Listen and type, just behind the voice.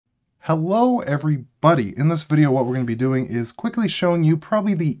Hello everybody! In this video what we're going to be doing is quickly showing you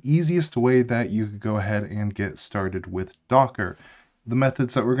probably the easiest way that you could go ahead and get started with Docker. The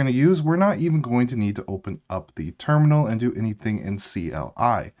methods that we're going to use, we're not even going to need to open up the terminal and do anything in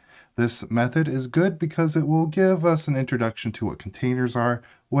CLI. This method is good because it will give us an introduction to what containers are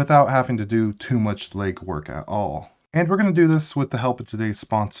without having to do too much legwork at all. And we're going to do this with the help of today's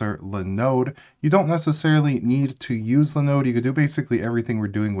sponsor, Linode. You don't necessarily need to use Linode. You can do basically everything we're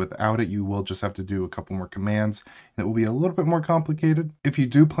doing without it. You will just have to do a couple more commands. And it will be a little bit more complicated. If you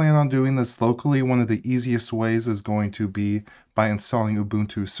do plan on doing this locally, one of the easiest ways is going to be by installing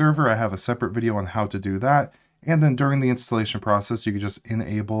Ubuntu server. I have a separate video on how to do that. And then during the installation process, you can just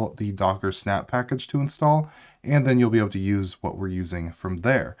enable the Docker snap package to install, and then you'll be able to use what we're using from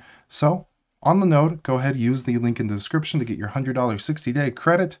there. So on Linode, go ahead, use the link in the description to get your $100 60-day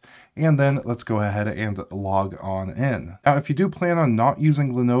credit, and then let's go ahead and log on in. Now, if you do plan on not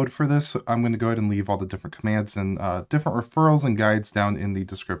using Linode for this, I'm going to go ahead and leave all the different commands and different referrals and guides down in the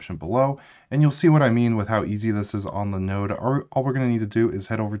description below, and you'll see what I mean with how easy this is on Linode. All we're going to need to do is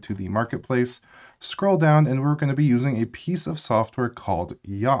head over to the marketplace, scroll down, and we're going to be using a piece of software called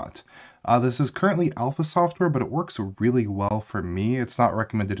Yacht. This is currently alpha software, but it works really well for me. It's not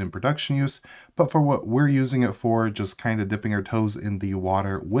recommended in production use, but for what we're using it for, just kind of dipping our toes in the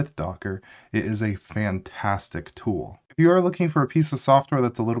water with Docker, it is a fantastic tool. If you are looking for a piece of software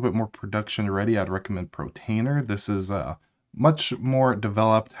that's a little bit more production ready, I'd recommend Protainer. This is much more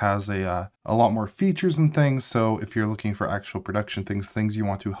developed, has a lot more features and things. So if you're looking for actual production things you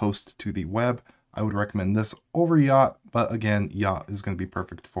want to host to the web, I would recommend this over Yacht, but again, Yacht is going to be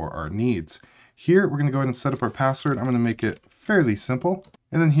perfect for our needs. Here, we're going to go ahead and set up our password. I'm going to make it fairly simple.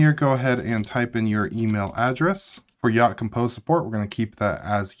 And then here, go ahead and type in your email address. For Yacht Compose support, we're going to keep that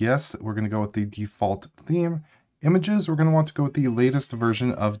as yes. We're going to go with the default theme. Images, we're going to want to go with the latest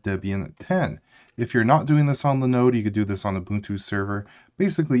version of Debian 10. If you're not doing this on Linode, you could do this on Ubuntu server.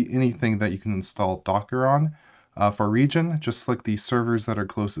 Basically anything that you can install Docker on. For region, just select the servers that are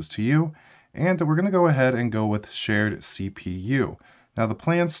closest to you. And we're going to go ahead and go with shared CPU. Now the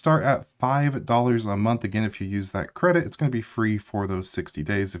plans start at $5 a month. Again, if you use that credit, it's going to be free for those 60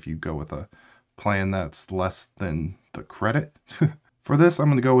 days if you go with a plan that's less than the credit. For this, I'm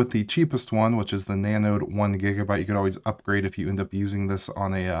going to go with the cheapest one, which is the Linode 1 GB. You could always upgrade if you end up using this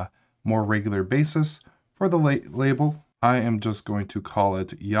on a more regular basis. For the label, I am just going to call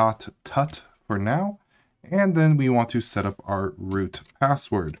it Yacht Tut for now. And then we want to set up our root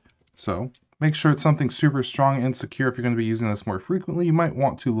password. So make sure it's something super strong and secure. If you're going to be using this more frequently, you might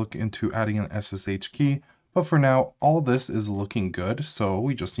want to look into adding an SSH key. But for now, all this is looking good. So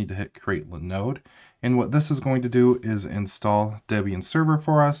we just need to hit create Linode. And what this is going to do is install Debian server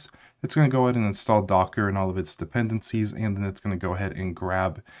for us. It's going to go ahead and install Docker and all of its dependencies. And then it's going to go ahead and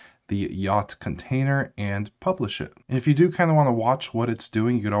grab the Yacht container and publish it. And if you do kind of want to watch what it's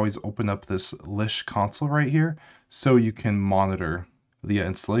doing, you could always open up this Lish console right here so you can monitor the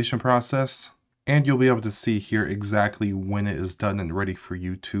installation process, and you'll be able to see here exactly when it is done and ready for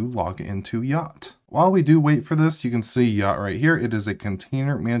you to log into Yacht. While we do wait for this, you can see Yacht right here. It is a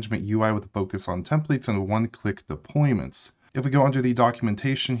container management UI with a focus on templates and one-click deployments. If we go under the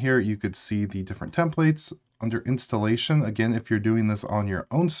documentation here, you could see the different templates. Under installation, again, if you're doing this on your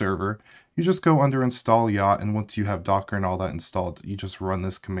own server, you just go under install Yacht, and once you have Docker and all that installed, you just run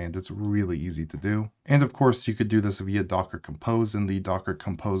this command. It's really easy to do. And of course, you could do this via Docker Compose in the Docker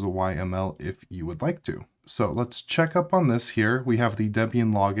Compose YML if you would like to. So let's check up on this here. We have the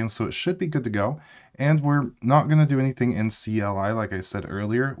Debian login, so it should be good to go. And we're not going to do anything in CLI, like I said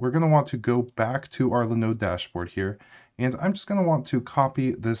earlier. We're going to want to go back to our Linode dashboard here. And I'm just going to want to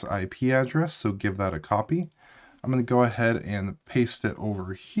copy this IP address, so give that a copy. I'm going to go ahead and paste it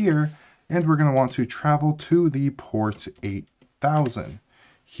over here, and we're going to want to travel to the port 8000.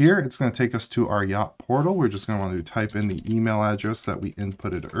 Here, it's going to take us to our Yacht portal. We're just going to want to type in the email address that we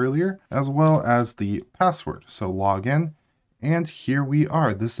inputted earlier, as well as the password. So log in, and here we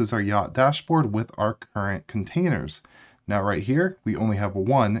are. This is our Yacht dashboard with our current containers. Now right here, we only have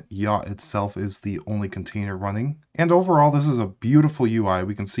one. Yacht itself is the only container running. And overall, this is a beautiful UI.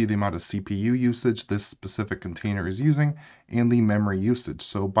 We can see the amount of CPU usage this specific container is using and the memory usage.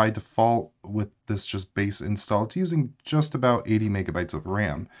 So by default, with this just base install, it's using just about 80 megabytes of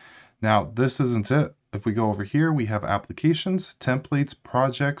RAM. Now, this isn't it. If we go over here, we have applications, templates,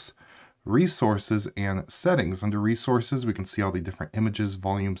 projects, resources, and settings. Under resources, we can see all the different images,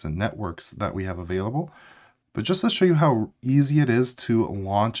 volumes, and networks that we have available. But just to show you how easy it is to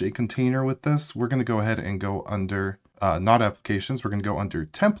launch a container with this, we're going to go ahead and go under, not applications, we're going to go under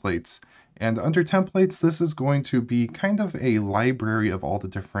templates. And under templates, this is going to be kind of a library of all the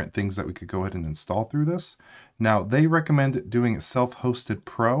different things that we could go ahead and install through this. Now, they recommend doing self-hosted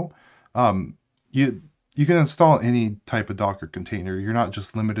Pro. You can install any type of Docker container. You're not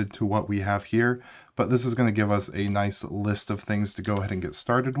just limited to what we have here, but this is going to give us a nice list of things to go ahead and get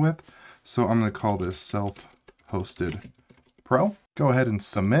started with. So I'm going to call this self-hosted Pro. Go ahead and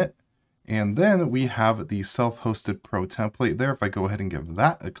submit. And then we have the self-hosted Pro template there. If I go ahead and give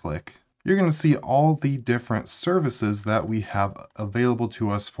that a click, you're going to see all the different services that we have available to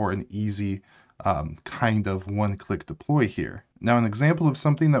us for an easy kind of one-click deploy here. Now, an example of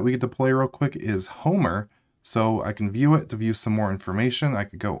something that we could deploy real quick is Homer. So I can view it to view some more information. I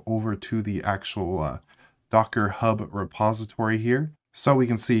could go over to the actual Docker Hub repository here. So we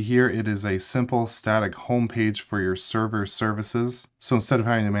can see here it is a simple static homepage for your server services. So instead of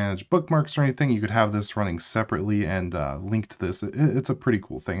having to manage bookmarks or anything, you could have this running separately and link to this. It's a pretty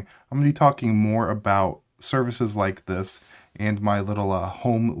cool thing. I'm going to be talking more about services like this and my little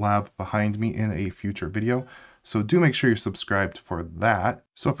home lab behind me in a future video. So do make sure you're subscribed for that.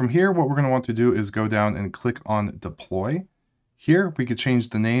 So from here, what we're going to want to do is go down and click on deploy. Here we could change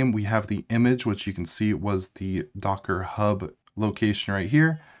the name. We have the image, which you can see was the Docker Hub location right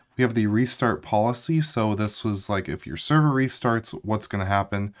here. We have the restart policy. So this was like if your server restarts, what's going to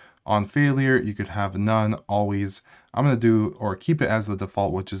happen. On failure, you could have none, always. I'm going to do or keep it as the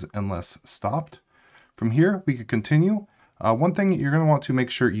default, which is unless stopped. From here, we could continue. One thing, you're going to want to make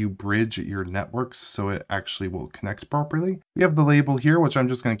sure you bridge your networks so it actually will connect properly. We have the label here, which I'm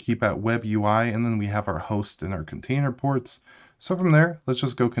just going to keep at web UI, and then we have our host and our container ports. So from there, let's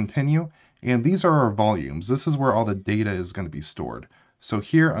just go continue. And these are our volumes. This is where all the data is going to be stored. So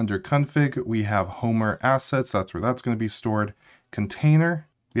here under config, we have Homer assets. That's where that's going to be stored. Container,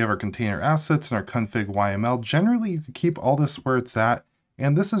 we have our container assets and our config YML. Generally, you could keep all this where it's at.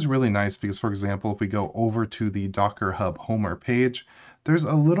 And this is really nice because, for example, if we go over to the Docker Hub Homer page, there's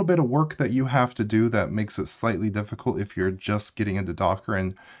a little bit of work that you have to do that makes it slightly difficult if you're just getting into Docker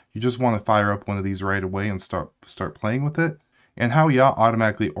and you just want to fire up one of these right away and start playing with it. And how Yacht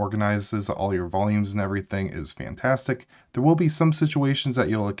automatically organizes all your volumes and everything is fantastic. There will be some situations that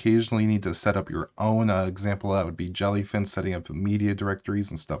you'll occasionally need to set up your own. Example of that would be Jellyfin, setting up media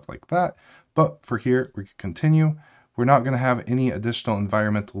directories and stuff like that. But for here, we can continue. We're not going to have any additional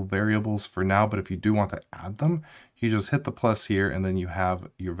environmental variables for now, but if you do want to add them, you just hit the plus here and then you have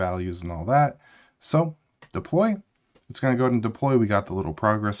your values and all that. So deploy, it's going to go ahead and deploy. We got the little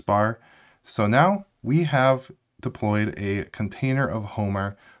progress bar. So now we have deployed a container of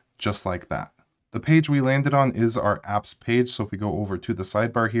Homer just like that. The page we landed on is our apps page. So if we go over to the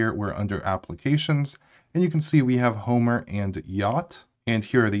sidebar here, we're under applications and you can see we have Homer and Yacht. And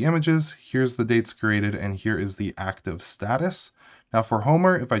here are the images, here's the dates created, and here is the active status. Now for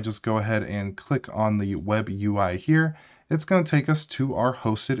Homer, if I just go ahead and click on the web UI here, it's going to take us to our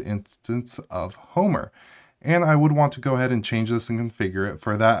hosted instance of Homer. And I would want to go ahead and change this and configure it.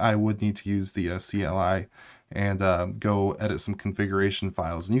 For that, I would need to use the CLI and go edit some configuration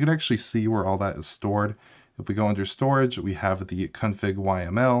files. And you can actually see where all that is stored. If we go under storage, we have the config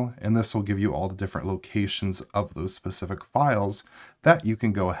YML, and this will give you all the different locations of those specific files that you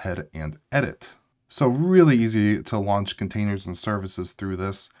can go ahead and edit. So really easy to launch containers and services through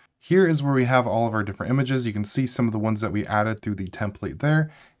this. Here is where we have all of our different images. You can see some of the ones that we added through the template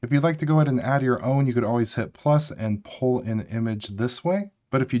there. If you'd like to go ahead and add your own, you could always hit plus and pull an image this way.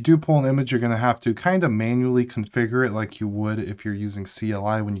 But if you do pull an image, you're going to have to kind of manually configure it like you would if you're using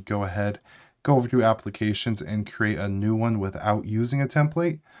CLI when you go ahead, go over to applications and create a new one without using a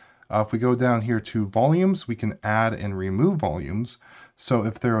template. If we go down here to volumes, we can add and remove volumes. So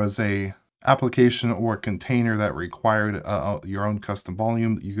if there was a application or container that required your own custom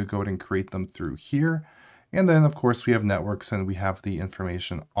volume, you could go ahead and create them through here. And then of course we have networks and we have the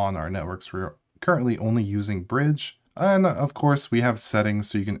information on our networks. We're currently only using Bridge. And of course we have settings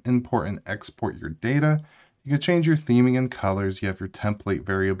so you can import and export your data. You can change your theming and colors. You have your template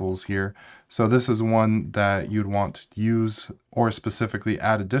variables here. So this is one that you'd want to use or specifically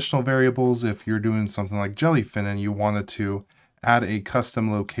add additional variables if you're doing something like Jellyfin and you wanted to add a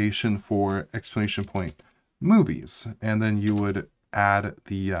custom location for exclamation point movies. And then you would add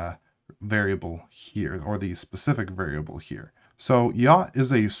the variable here or the specific variable here. So Yacht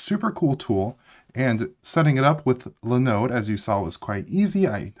is a super cool tool. And setting it up with Linode, as you saw, was quite easy.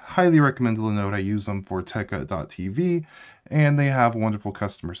 I highly recommend Linode. I use them for TechHut.tv, and they have wonderful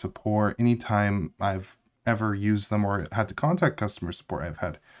customer support. Anytime I've ever used them or had to contact customer support, I've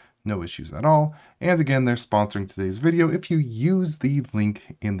had no issues at all. And again, they're sponsoring today's video. If you use the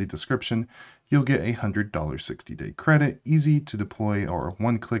link in the description, you'll get a $100 60-day credit, easy to deploy or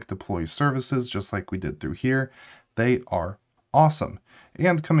one-click deploy services, just like we did through here. They are awesome.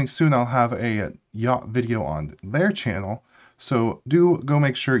 And coming soon, I'll have a yacht video on their channel. So do go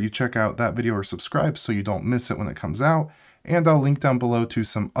make sure you check out that video or subscribe so you don't miss it when it comes out. And I'll link down below to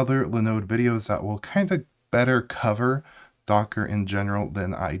some other Linode videos that will kind of better cover Docker in general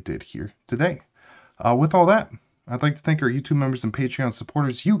than I did here today. With all that, I'd like to thank our YouTube members and Patreon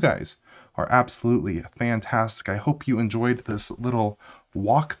supporters. You guys are absolutely fantastic. I hope you enjoyed this little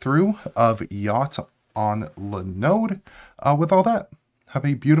walkthrough of Yacht on Linode. With all that, have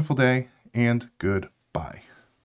a beautiful day and goodbye.